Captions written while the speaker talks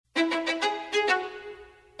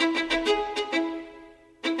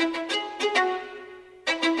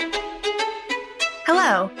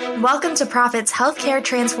Welcome to Prophet's Healthcare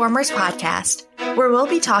Transformers podcast, where we'll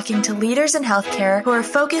be talking to leaders in healthcare who are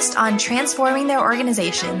focused on transforming their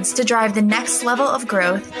organizations to drive the next level of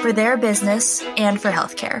growth for their business and for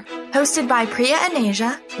healthcare. Hosted by Priya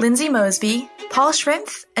Aneja, Lindsay Mosby, Paul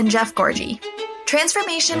Schrimpf, and Jeff Gorgie.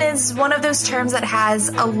 Transformation is one of those terms that has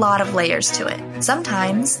a lot of layers to it.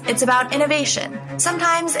 Sometimes it's about innovation.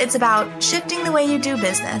 Sometimes it's about shifting the way you do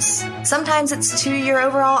business. Sometimes it's to your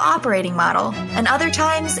overall operating model. And other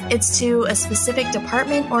times it's to a specific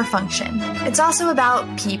department or function. It's also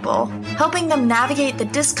about people, helping them navigate the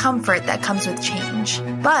discomfort that comes with change,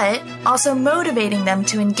 but also motivating them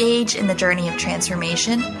to engage in the journey of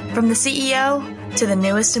transformation from the CEO to the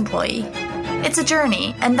newest employee. It's a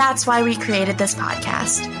journey, and that's why we created this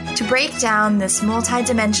podcast, to break down this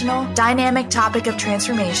multidimensional, dynamic topic of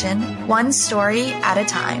transformation, one story at a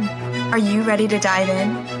time. Are you ready to dive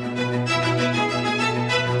in?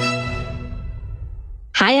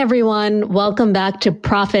 Hi, everyone. Welcome back to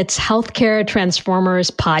Prophet's Healthcare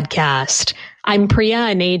Transformers podcast. I'm Priya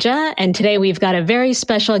Aneja, and today we've got a very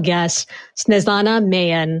special guest, Snezana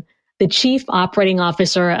Mayan, the Chief Operating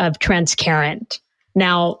Officer of Transcarent.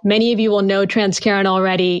 Now, many of you will know Transcarent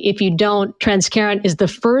already. If you don't, Transcarent is the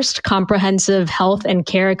first comprehensive health and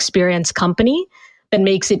care experience company that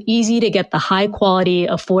makes it easy to get the high quality,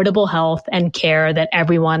 affordable health and care that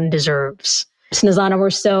everyone deserves. Snezana,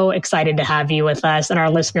 we're so excited to have you with us, and our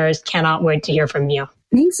listeners cannot wait to hear from you.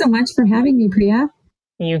 Thanks so much for having me, Priya.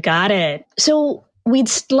 You got it. So we'd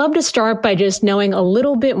love to start by just knowing a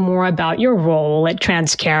little bit more about your role at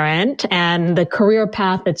Transcarent and the career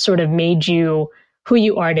path that sort of made you who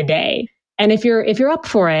you are today. And if you're up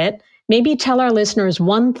for it, maybe tell our listeners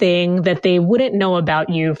one thing that they wouldn't know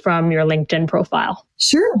about you from your LinkedIn profile.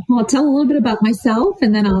 Sure. I'll tell a little bit about myself,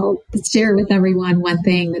 and then I'll share with everyone one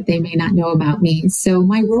thing that they may not know about me. So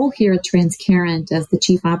my role here at Transcarent as the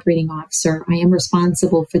Chief Operating Officer, I am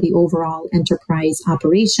responsible for the overall enterprise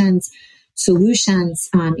operations, solutions,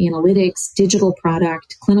 analytics, digital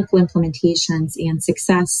product, clinical implementations, and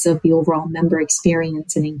success of the overall member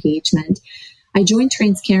experience and engagement. I joined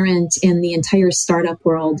Transcarent in the entire startup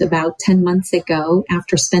world about 10 months ago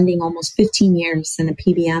after spending almost 15 years in the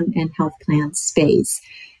PBM and health plan space.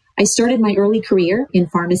 I started my early career in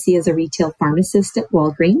pharmacy as a retail pharmacist at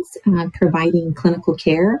Walgreens, providing clinical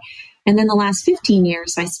care. And then the last 15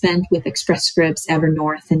 years I spent with Express Scripts,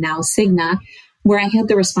 Evernorth, and now Cigna, where I had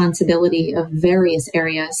the responsibility of various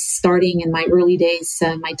areas, starting in my early days,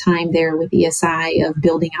 my time there with ESI, of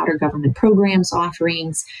building out our government programs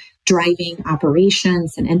offerings, driving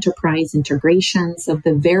operations and enterprise integrations of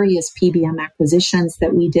the various PBM acquisitions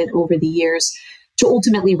that we did over the years, to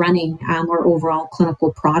ultimately running our overall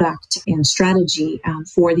clinical product and strategy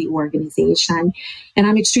for the organization. And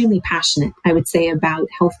I'm extremely passionate, I would say, about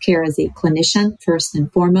healthcare as a clinician, first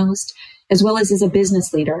and foremost, as well as a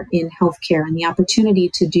business leader in healthcare, and the opportunity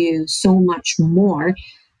to do so much more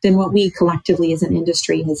than what we collectively as an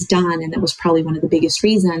industry has done. And that was probably one of the biggest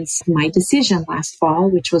reasons for my decision last fall,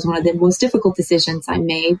 which was one of the most difficult decisions I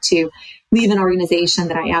made, to leave an organization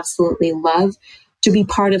that I absolutely love, to be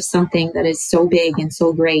part of something that is so big and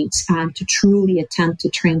so great, to truly attempt to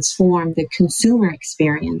transform the consumer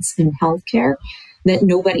experience in healthcare that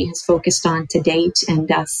nobody has focused on to date, and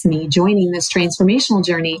thus me joining this transformational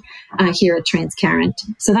journey here at Transcarent.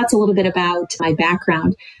 So that's a little bit about my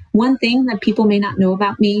background. One thing that people may not know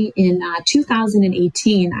about me, in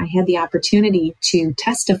 2018, I had the opportunity to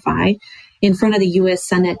testify in front of the U.S.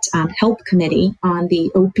 Senate Help Committee on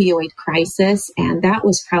the opioid crisis. And that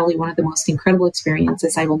was probably one of the most incredible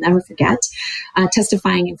experiences I will never forget,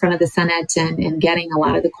 testifying in front of the Senate and getting a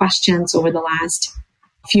lot of the questions over the last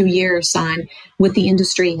few years on what the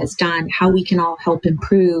industry has done, how we can all help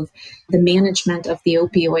improve the management of the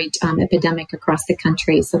opioid epidemic across the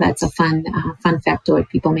country. So that's a fun factoid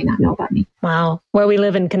people may not know about me. Wow. Where we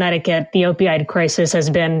live in Connecticut, the opioid crisis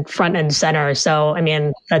has been front and center. So, I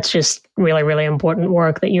mean, that's just really, really important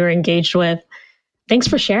work that you're engaged with. Thanks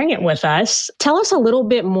for sharing it with us. Tell us a little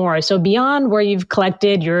bit more. So beyond where you've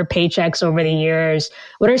collected your paychecks over the years,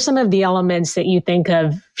 what are some of the elements that you think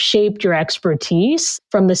have shaped your expertise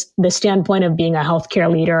from the standpoint of being a healthcare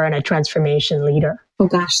leader and a transformation leader? Oh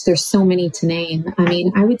gosh, there's so many to name. I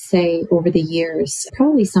mean, I would say over the years,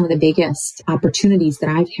 probably some of the biggest opportunities that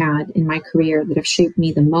I've had in my career that have shaped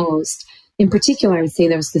me the most. In particular, I would say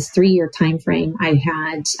there was this 3-year time frame I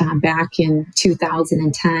had back in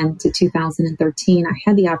 2010 to 2013. I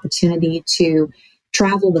had the opportunity to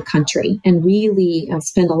travel the country and really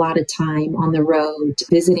spend a lot of time on the road,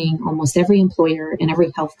 visiting almost every employer and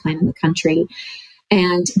every health plan in the country.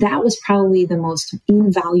 And that was probably the most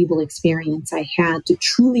invaluable experience I had to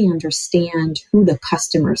truly understand who the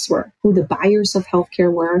customers were, who the buyers of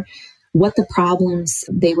healthcare were, what the problems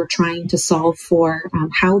they were trying to solve for,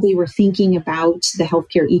 how they were thinking about the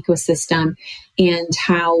healthcare ecosystem, and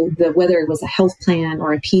how whether it was a health plan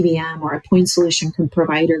or a PBM or a point solution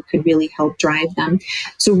provider could really help drive them.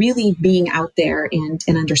 So really being out there and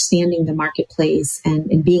understanding the marketplace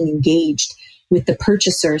and being engaged with the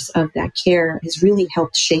purchasers of that care has really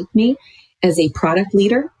helped shape me as a product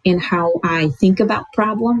leader in how I think about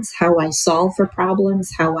problems, how I solve for problems,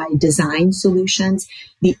 how I design solutions,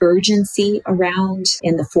 the urgency around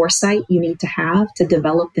and the foresight you need to have to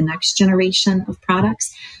develop the next generation of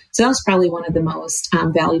products. So that was probably one of the most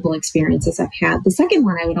valuable experiences I've had. The second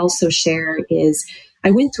one I would also share is I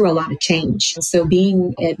went through a lot of change. So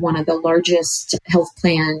being at one of the largest health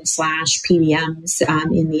plan / PBMs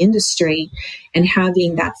in the industry and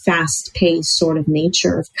having that fast paced sort of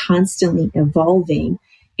nature of constantly evolving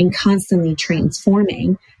and constantly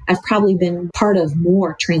transforming, I've probably been part of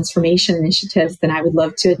more transformation initiatives than I would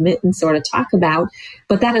love to admit and sort of talk about.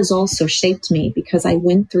 But that has also shaped me because I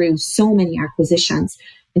went through so many acquisitions.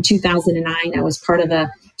 In 2009, I was part of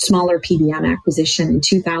a smaller PBM acquisition. In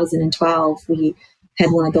 2012, we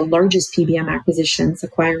had one of the largest PBM acquisitions,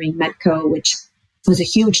 acquiring Medco, which was a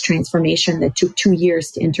huge transformation that took 2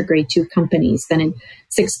 years to integrate two companies. Then in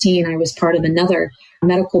 2016, I was part of another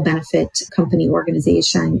medical benefit company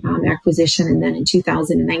organization acquisition. And then in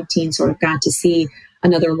 2019, sort of got to see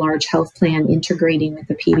another large health plan integrating with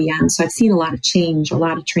the PBM. So I've seen a lot of change, a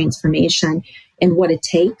lot of transformation, and what it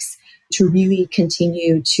takes to really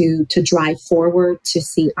continue to drive forward, to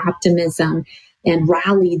see optimism and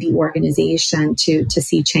rally the organization to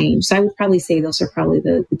see change. So I would probably say those are probably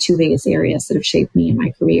the two biggest areas that have shaped me in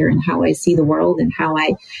my career and how I see the world and how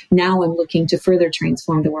I now am looking to further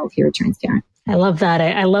transform the world here at Transcarent. I love that.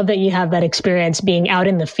 I love that you have that experience being out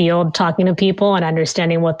in the field, talking to people and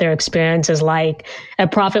understanding what their experience is like.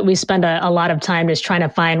 At Prophet, we spend a lot of time just trying to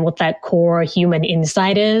find what that core human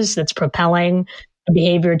insight is that's propelling a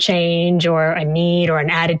behavior change or a need or an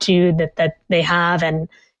attitude that they have, and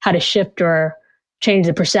how to shift or change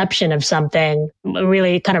the perception of something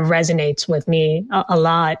really kind of resonates with me a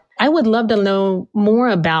lot. I would love to know more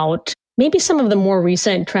about maybe some of the more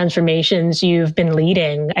recent transformations you've been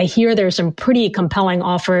leading. I hear there's some pretty compelling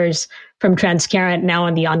offers from Transcarent now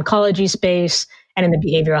in the oncology space and in the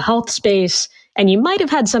behavioral health space, and you might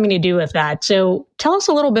have had something to do with that. So tell us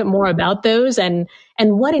a little bit more about those and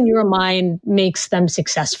what in your mind makes them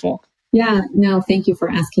successful. Yeah, no, thank you for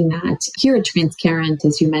asking that. Here at Transcarent,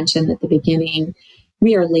 as you mentioned at the beginning,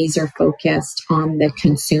 we are laser focused on the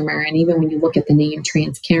consumer. And even when you look at the name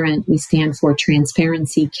Transcarent, we stand for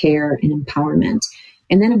transparency, care, and empowerment.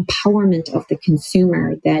 And that empowerment of the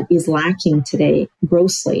consumer that is lacking today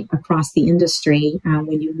grossly across the industry,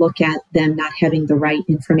 when you look at them not having the right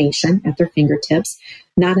information at their fingertips,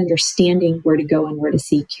 not understanding where to go and where to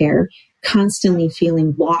seek care, constantly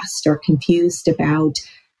feeling lost or confused about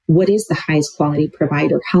what is the highest quality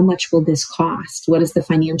provider? How much will this cost? What is the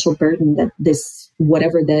financial burden that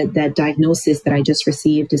whatever that diagnosis that I just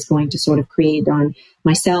received is going to sort of create on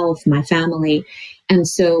myself, my family? And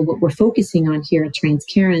so what we're focusing on here at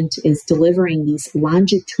Transcarent is delivering these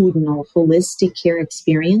longitudinal, holistic care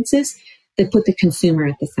experiences that put the consumer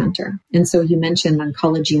at the center. And so you mentioned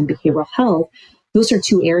oncology and behavioral health. Those are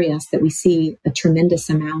two areas that we see a tremendous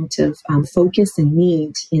amount of focus and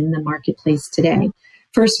need in the marketplace today.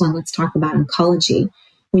 First one, let's talk about oncology.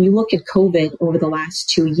 When you look at COVID over the last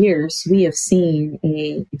 2 years, we have seen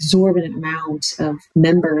an exorbitant amount of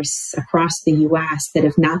members across the U.S. that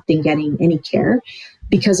have not been getting any care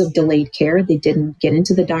because of delayed care. They didn't get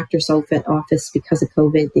into the doctor's office because of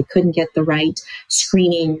COVID. They couldn't get the right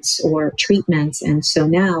screenings or treatments. And so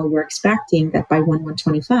now we're expecting that by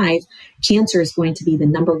 1/1/25, cancer is going to be the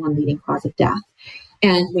number one leading cause of death.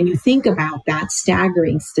 And when you think about that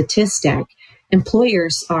staggering statistic,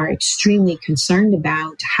 employers are extremely concerned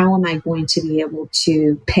about how am I going to be able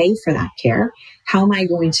to pay for that care? How am I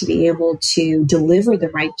going to be able to deliver the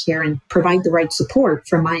right care and provide the right support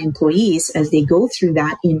for my employees as they go through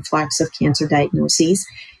that influx of cancer diagnoses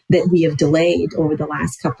that we have delayed over the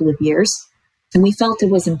last couple of years? And we felt it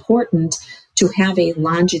was important to have a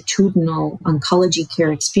longitudinal oncology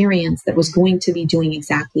care experience that was going to be doing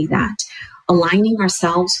exactly that, aligning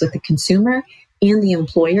ourselves with the consumer and the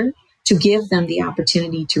employer to give them the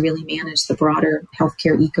opportunity to really manage the broader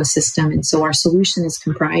healthcare ecosystem. And so our solution is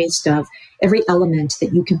comprised of every element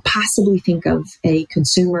that you can possibly think of a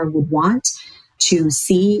consumer would want to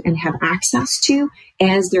see and have access to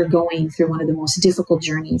as they're going through one of the most difficult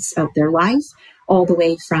journeys of their life, all the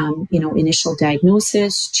way from, initial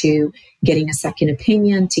diagnosis to getting a second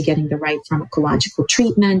opinion, to getting the right pharmacological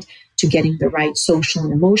treatment, to getting the right social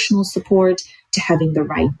and emotional support, to having the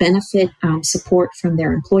right benefit support from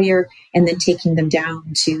their employer, and then taking them down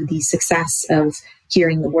to the success of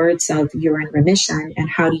hearing the words of you're in remission, and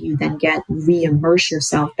how do you then re-immerse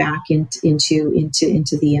yourself back into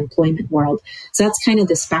the employment world. So that's kind of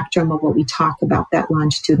the spectrum of what we talk about, that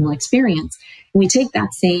longitudinal experience. And we take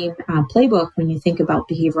that same playbook when you think about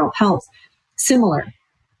behavioral health. Similar.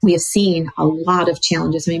 We have seen a lot of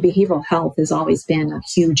challenges. I mean, behavioral health has always been a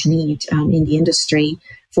huge need in the industry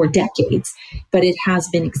for decades, but it has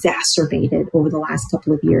been exacerbated over the last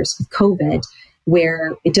couple of years with COVID,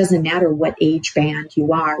 where it doesn't matter what age band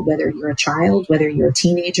you are, whether you're a child, whether you're a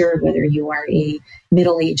teenager, whether you are a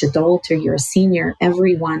middle-aged adult or you're a senior,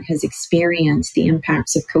 everyone has experienced the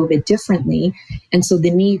impacts of COVID differently. And so the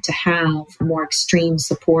need to have more extreme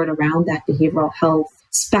support around that behavioral health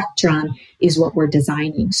spectrum is what we're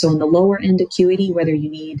designing. So in the lower end acuity, whether you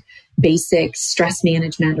need basic stress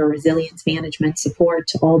management or resilience management support,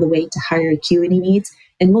 to all the way to higher acuity needs,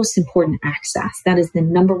 and most important, access. That is the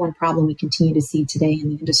number one problem we continue to see today in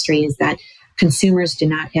the industry, is that consumers do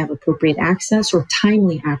not have appropriate access or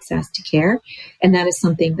timely access to care. And that is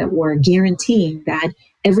something that we're guaranteeing that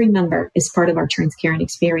every member, as part of our Transcarent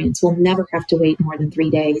experience, will never have to wait more than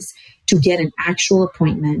 3 days to get an actual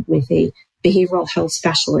appointment with a behavioral health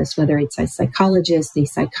specialist, whether it's a psychologist, a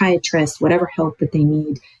psychiatrist, whatever help that they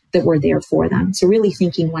need, that we're there for them. So really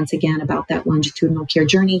thinking once again about that longitudinal care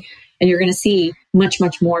journey. And you're going to see much,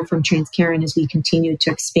 much more from Transcarent as we continue to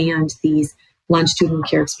expand these longitudinal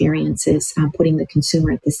care experiences, putting the consumer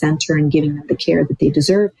at the center and giving them the care that they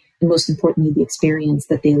deserve. And most importantly, the experience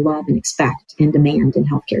that they love and expect and demand in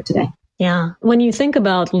healthcare today. Yeah. When you think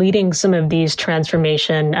about leading some of these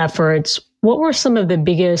transformation efforts, what were some of the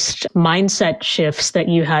biggest mindset shifts that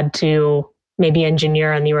you had to maybe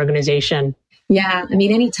engineer in the organization? Yeah. I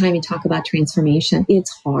mean, anytime you talk about transformation, it's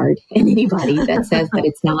hard. And anybody that says that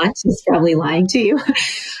it's not is probably lying to you.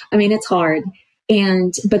 I mean, it's hard.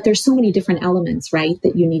 But there's so many different elements, right,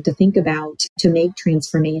 that you need to think about to make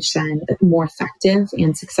transformation more effective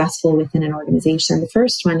and successful within an organization. The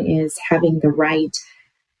first one is having the right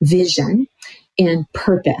vision and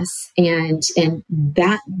purpose, and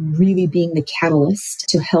that really being the catalyst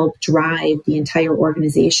to help drive the entire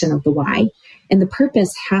organization of the why. And the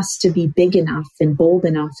purpose has to be big enough and bold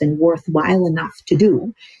enough and worthwhile enough to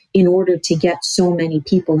do in order to get so many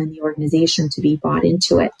people in the organization to be bought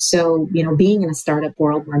into it. So, being in a startup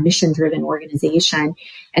world, we're a mission-driven organization.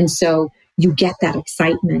 And so you get that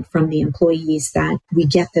excitement from the employees that we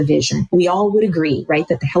get the vision. We all would agree, right,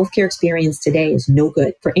 that the healthcare experience today is no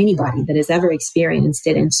good for anybody that has ever experienced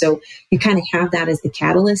it. And so you kind of have that as the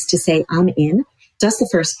catalyst to say, I'm in. That's the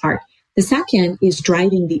first part. The second is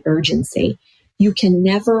driving the urgency. You can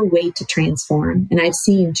never wait to transform. And I've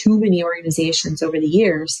seen too many organizations over the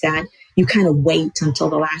years that you kind of wait until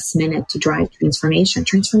the last minute to drive transformation.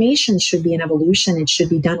 Transformation should be an evolution. It should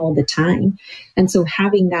be done all the time. And so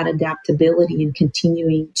having that adaptability and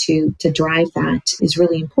continuing to drive that is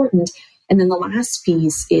really important. And then the last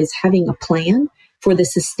piece is having a plan for the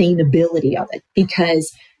sustainability of it,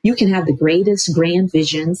 because you can have the greatest grand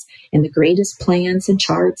visions and the greatest plans and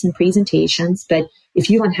charts and presentations, but if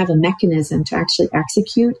you don't have a mechanism to actually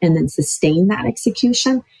execute and then sustain that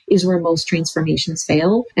execution, is where most transformations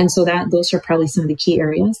fail. And so those are probably some of the key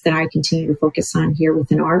areas that I continue to focus on here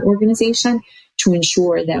within our organization to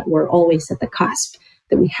ensure that we're always at the cusp,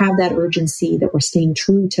 that we have that urgency, that we're staying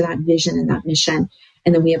true to that vision and that mission,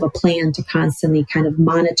 and then we have a plan to constantly kind of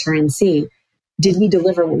monitor and see, did we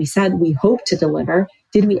deliver what we said we hoped to deliver?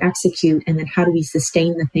 Did we execute? And then how do we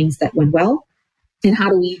sustain the things that went well? And how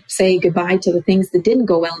do we say goodbye to the things that didn't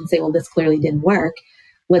go well and say, well, this clearly didn't work.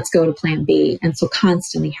 Let's go to plan B. And so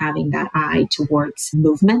constantly having that eye towards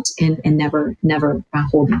movement and never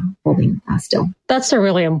holding still. That's a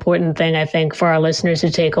really important thing, I think, for our listeners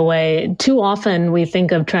to take away. Too often we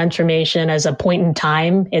think of transformation as a point in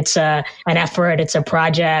time. It's an effort, it's a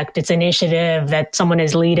project, it's an initiative that someone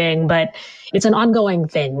is leading, but it's an ongoing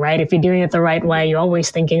thing, right? If you're doing it the right way, you're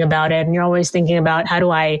always thinking about it, and you're always thinking about how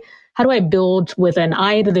do I build with an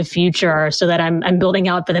eye to the future so that I'm building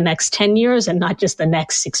out for the next 10 years and not just the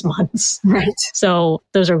next 6 months. Right. So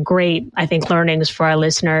those are great, I think, learnings for our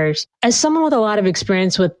listeners. As someone with a lot of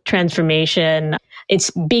experience with transformation, it's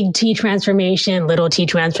big T transformation, little t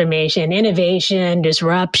transformation, innovation,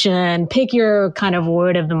 disruption, pick your kind of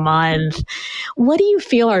word of the month. What do you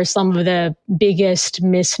feel are some of the biggest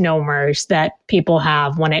misnomers that people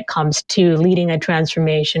have when it comes to leading a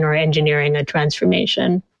transformation or engineering a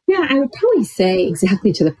transformation? Yeah, I would probably say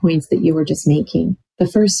exactly to the points that you were just making. The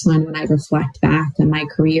first one, when I reflect back on my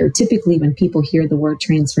career, typically when people hear the word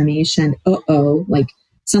transformation, like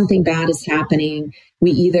something bad is happening.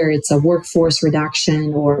 It's a workforce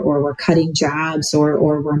reduction or we're cutting jobs or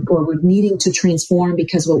we're needing to transform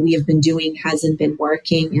because what we have been doing hasn't been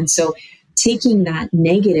working. And so taking that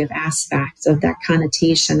negative aspect of that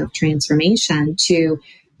connotation of transformation to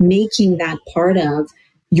making that part of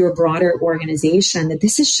your broader organization, that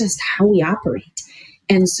this is just how we operate.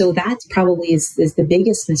 And so that probably is the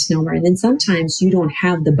biggest misnomer. And then sometimes you don't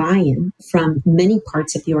have the buy-in from many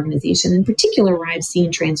parts of the organization. In particular, where I've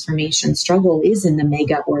seen transformation struggle is in the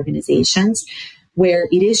mega organizations, where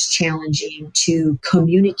it is challenging to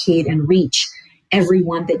communicate and reach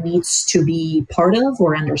everyone that needs to be part of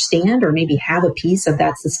or understand or maybe have a piece of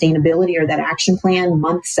that sustainability or that action plan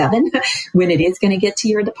month 7 when it is going to get to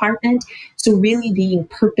your department. So really being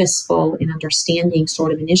purposeful in understanding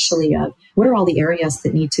sort of initially of what are all the areas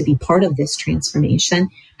that need to be part of this transformation?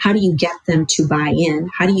 How do you get them to buy in?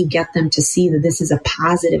 How do you get them to see that this is a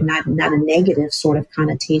positive, not a negative sort of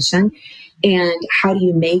connotation? And how do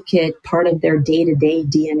you make it part of their day-to-day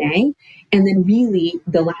DNA? And then really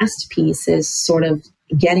the last piece is sort of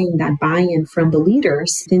getting that buy-in from the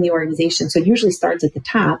leaders in the organization. So it usually starts at the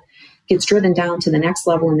top, gets driven down to the next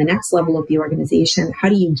level and the next level of the organization. How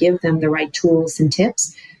do you give them the right tools and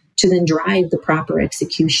tips to then drive the proper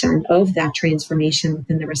execution of that transformation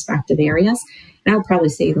within the respective areas? And I would probably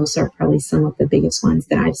say those are probably some of the biggest ones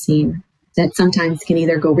that I've seen that sometimes can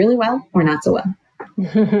either go really well or not so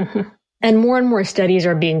well. And more studies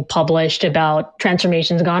are being published about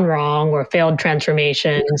transformations gone wrong or failed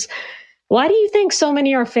transformations. Why do you think so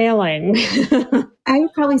many are failing? I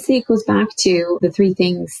would probably say it goes back to the 3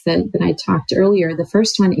 things that I talked earlier. The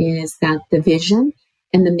first one is that the vision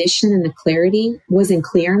and the mission and the clarity wasn't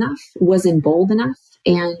clear enough, wasn't bold enough,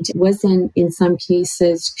 and wasn't in some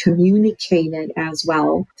cases communicated as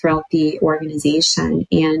well throughout the organization.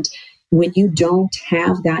 And when you don't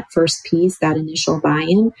have that first piece, that initial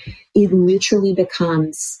buy-in, it literally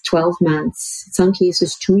becomes 12 months, in some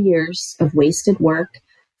cases 2 years of wasted work,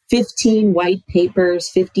 15 white papers,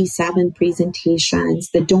 57 presentations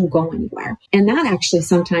that don't go anywhere. And that actually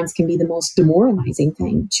sometimes can be the most demoralizing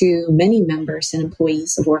thing to many members and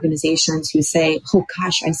employees of organizations who say, oh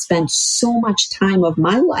gosh, I spent so much time of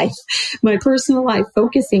my life, my personal life,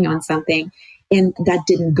 focusing on something, and that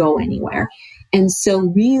didn't go anywhere. And so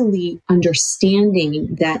really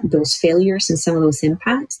understanding that those failures and some of those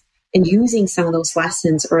impacts and using some of those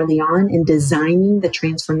lessons early on and designing the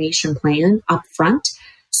transformation plan up front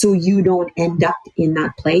so you don't end up in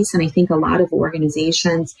that place. And I think a lot of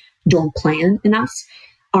organizations don't plan enough,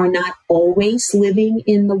 are not always living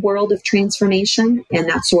in the world of transformation and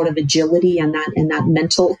that sort of agility and that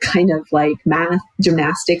mental kind of like math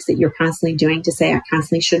gymnastics that you're constantly doing to say I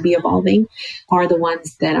constantly should be evolving are the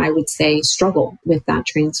ones that I would say struggle with that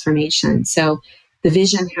transformation. So the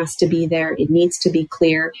vision has to be there. It needs to be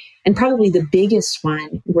clear. And probably the biggest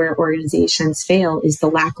one where organizations fail is the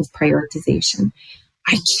lack of prioritization.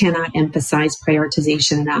 I cannot emphasize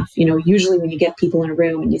prioritization enough. You know, usually when you get people in a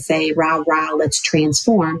room and you say, rah, rah, let's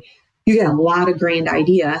transform, you get a lot of grand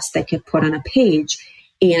ideas that get put on a page.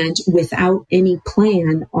 And without any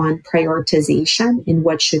plan on prioritization and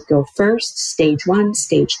what should go first, stage 1,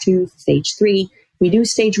 stage 2, stage 3, we do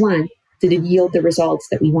stage 1. Did it yield the results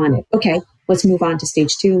that we wanted? Okay, let's move on to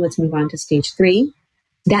stage 2. Let's move on to stage 3.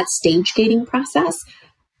 That stage gating process,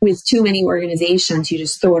 with too many organizations, you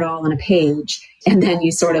just throw it all on a page and then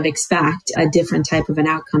you sort of expect a different type of an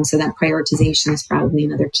outcome. So that prioritization is probably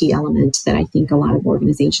another key element that I think a lot of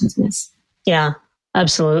organizations miss. Yeah,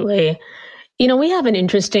 absolutely. You know, we have an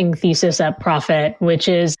interesting thesis at Prophet, which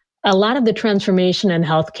is a lot of the transformation in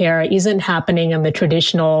healthcare isn't happening in the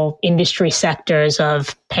traditional industry sectors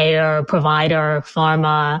of payer, provider,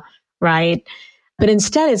 pharma, right? But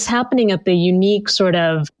instead, it's happening at the unique sort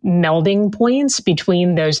of melding points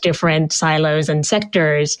between those different silos and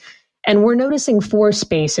sectors. And we're noticing 4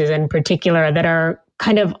 spaces in particular that are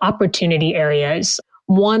kind of opportunity areas.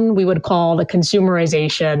 1, we would call the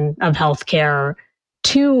consumerization of healthcare.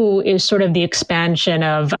 2 is sort of the expansion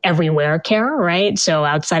of everywhere care, right? So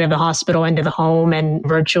outside of the hospital into the home and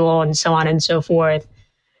virtual and so on and so forth.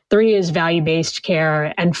 3 is value-based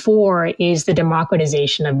care. And 4 is the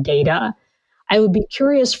democratization of data. I would be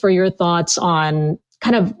curious for your thoughts on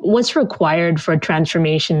kind of what's required for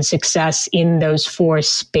transformation success in those 4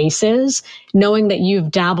 spaces, knowing that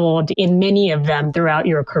you've dabbled in many of them throughout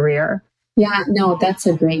your career. Yeah, no, that's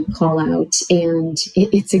a great call out. And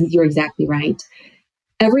you're exactly right.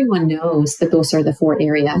 Everyone knows that those are the 4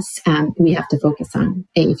 areas we have to focus on.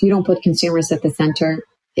 If you don't put consumers at the center,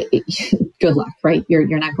 good luck, right? You're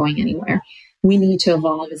not going anywhere. We need to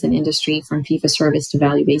evolve as an industry from fee-for-service to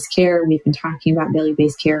value-based care. We've been talking about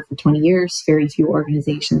value-based care for 20 years. Very few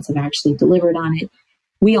organizations have actually delivered on it.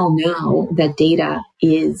 We all know that data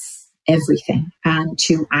is everything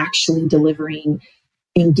to actually delivering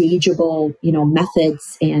engageable,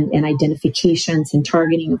 methods and identifications and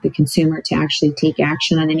targeting of the consumer to actually take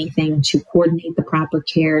action on anything, to coordinate the proper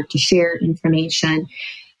care, to share information.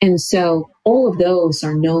 And so all of those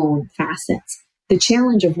are known facets. The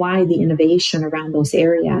challenge of why the innovation around those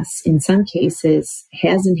areas in some cases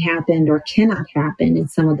hasn't happened or cannot happen in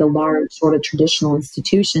some of the large sort of traditional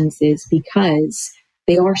institutions is because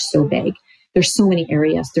they are so big. There's so many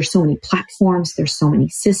areas, there's so many platforms, there's so many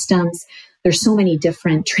systems, there's so many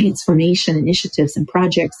different transformation initiatives and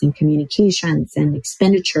projects and communications and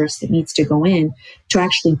expenditures that needs to go in to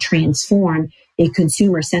actually transform a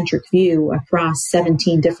consumer-centric view across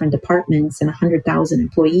 17 different departments and 100,000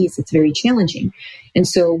 employees. It's very challenging. And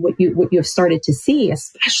so what you have started to see,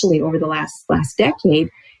 especially over the last decade,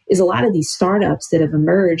 is a lot of these startups that have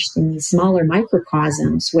emerged in these smaller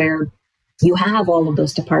microcosms where you have all of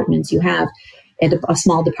those departments. You have a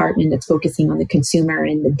small department that's focusing on the consumer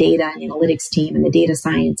and the data and analytics team and the data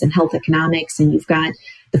science and health economics. And you've got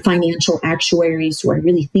the financial actuaries who are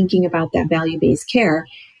really thinking about that value-based care.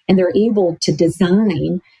 And they're able to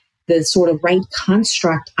design the sort of right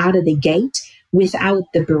construct out of the gate without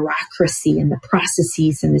the bureaucracy and the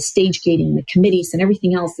processes and the stage gating and the committees and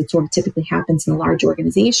everything else that sort of typically happens in large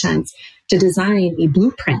organizations, to design a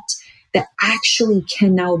blueprint that actually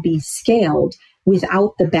can now be scaled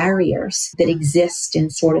without the barriers that exist in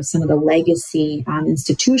sort of some of the legacy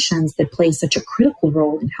institutions that play such a critical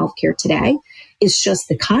role in healthcare today. It's just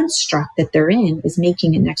the construct that they're in is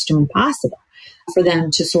making it next to impossible for them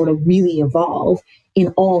to sort of really evolve in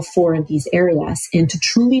all four of these areas. And to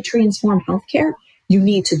truly transform healthcare, you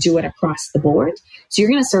need to do it across the board. So you're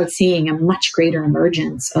going to start seeing a much greater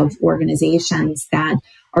emergence of organizations that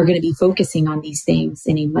are going to be focusing on these things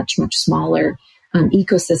in a much, much smaller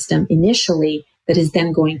ecosystem initially, that is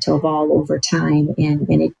then going to evolve over time. And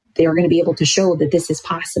they're going to be able to show that this is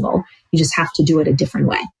possible. You just have to do it a different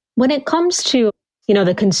way. When it comes to,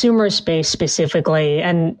 the consumer space specifically,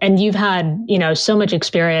 and you've had, so much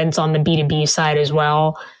experience on the B2B side as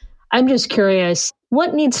well, I'm just curious,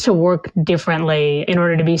 what needs to work differently in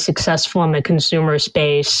order to be successful in the consumer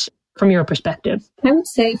space from your perspective? I would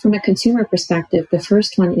say from a consumer perspective, the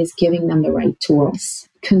first one is giving them the right tools.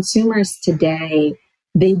 Consumers today,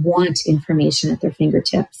 they want information at their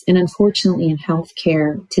fingertips. And unfortunately, in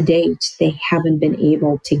healthcare to date, they haven't been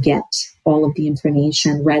able to get all of the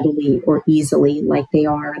information readily or easily like they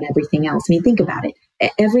are on everything else. I mean, think about it.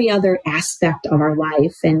 Every other aspect of our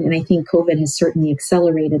life, and I think COVID has certainly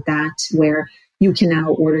accelerated that, where you can now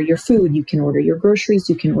order your food, you can order your groceries,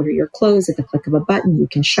 you can order your clothes at the click of a button, you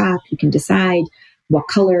can shop, you can decide what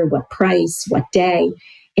color, what price, what day.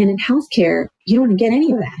 And in healthcare, you don't get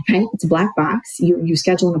any of that, right? It's a black box. You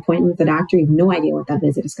schedule an appointment with the doctor. You have no idea what that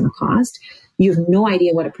visit is going to cost. You have no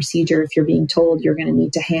idea what a procedure, if you're being told you're going to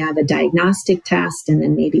need to have a diagnostic test and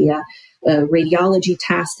then maybe a radiology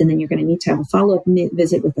test, and then you're going to need to have a follow-up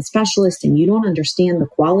visit with a specialist, and you don't understand the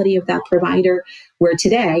quality of that provider. Where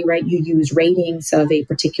today, right, you use ratings of a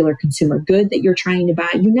particular consumer good that you're trying to buy.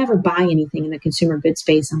 You never buy anything in the consumer good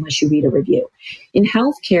space unless you read a review. In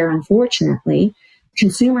healthcare, unfortunately,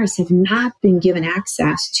 consumers have not been given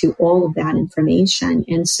access to all of that information.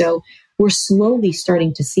 And so we're slowly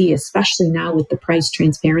starting to see, especially now with the price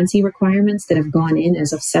transparency requirements that have gone in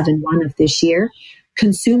as of 7/1 of this year,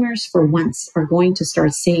 consumers for once are going to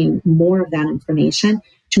start seeing more of that information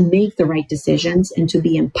to make the right decisions and to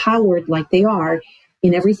be empowered like they are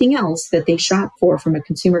in everything else that they shop for from a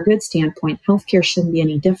consumer goods standpoint. Healthcare shouldn't be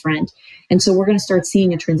any different. And so we're going to start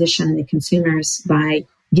seeing a transition in the consumers by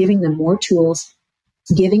giving them more tools,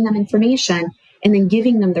 giving them information, and then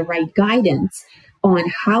giving them the right guidance on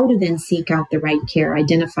how to then seek out the right care,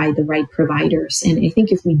 identify the right providers. And I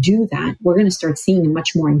think if we do that, we're going to start seeing a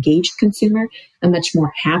much more engaged consumer, a much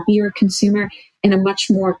more happier consumer, and a much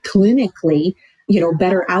more clinically,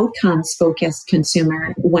 better outcomes focused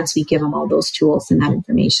consumer once we give them all those tools and that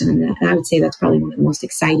information. And I would say that's probably one of the most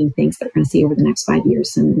exciting things that we're going to see over the next 5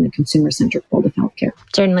 years in the consumer-centric world of healthcare.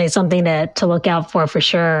 Certainly something to look out for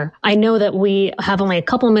sure. I know that we have only a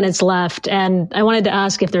couple minutes left, and I wanted to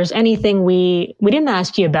ask if there's anything we didn't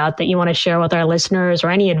ask you about that you want to share with our listeners, or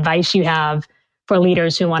any advice you have for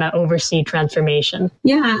leaders who want to oversee transformation?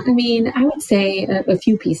 Yeah, I would say a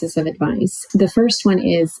few pieces of advice. The first one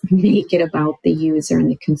is make it about the user and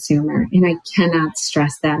the consumer. And I cannot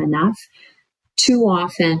stress that enough. too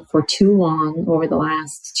often, for too long, over the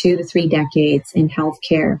last 2 to 3 decades in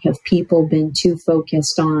healthcare, have people been too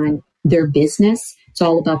focused on their business. It's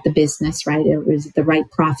all about the business, right? Is it the right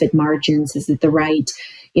profit margins? Is it the right,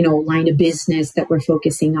 line of business that we're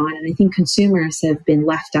focusing on? And I think consumers have been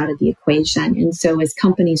left out of the equation. And so as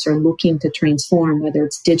companies are looking to transform, whether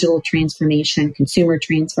it's digital transformation, consumer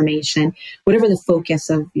transformation, whatever the focus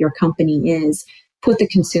of your company is, put the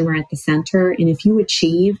consumer at the center. And if you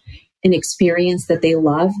achieve an experience that they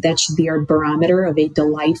love, that should be our barometer of a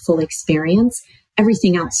delightful experience,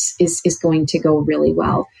 everything else is going to go really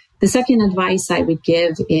well. The second advice I would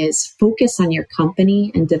give is focus on your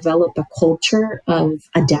company and develop a culture of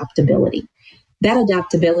adaptability. That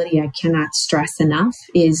adaptability, I cannot stress enough,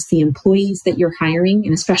 is the employees that you're hiring,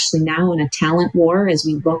 and especially now in a talent war, as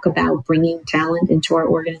we look about bringing talent into our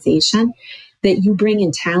organization, that you bring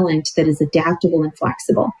in talent that is adaptable and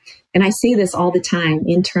flexible. And I say this all the time,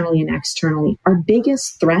 internally and externally. Our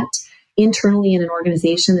biggest threat internally in an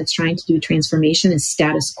organization that's trying to do transformation is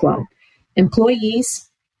status quo. Employees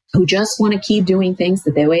who just want to keep doing things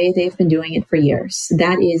the way they've been doing it for years.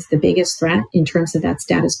 That is the biggest threat in terms of that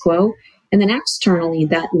status quo. And then externally,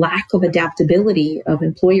 that lack of adaptability of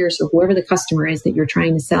employers or whoever the customer is that you're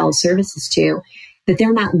trying to sell services to, that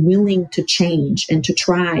they're not willing to change and to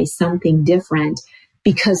try something different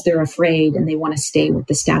because they're afraid and they want to stay with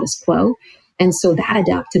the status quo. And so that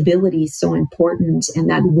adaptability is so important, and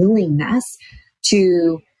that willingness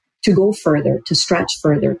to go further, to stretch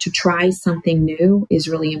further, to try something new is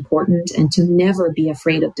really important, and to never be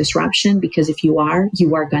afraid of disruption, because if you are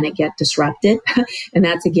going to get disrupted and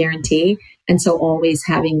that's a guarantee. And so always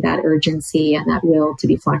having that urgency and that will to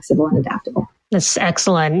be flexible and adaptable. That's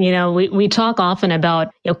excellent. We talk often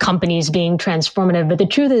about companies being transformative, but the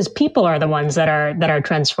truth is people are the ones that are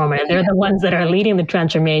transformative. They're the ones that are leading the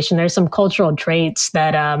transformation. There's some cultural traits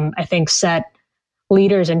that I think set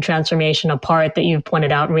leaders in transformation apart that you've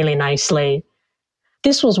pointed out really nicely.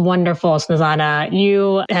 This was wonderful, Snezana.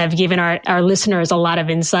 You have given our listeners a lot of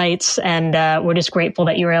insights, and we're just grateful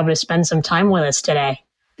that you were able to spend some time with us today.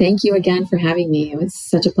 Thank you again for having me. It was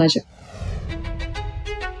such a pleasure.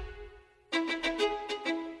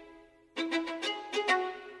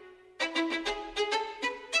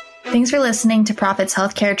 Thanks for listening to Prophet's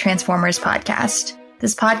Healthcare Transformers podcast.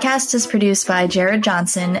 This podcast is produced by Jared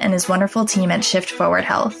Johnson and his wonderful team at Shift Forward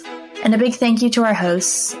Health. And a big thank you to our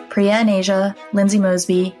hosts, Priya and Asia, Lindsay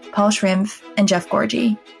Mosby, Paul Schrimpf, and Jeff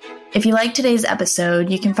Gorgie. If you liked today's episode,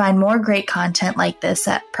 you can find more great content like this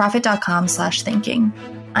at prophet.com/thinking.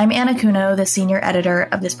 I'm Anna Kuno, the senior editor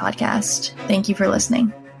of this podcast. Thank you for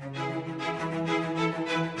listening.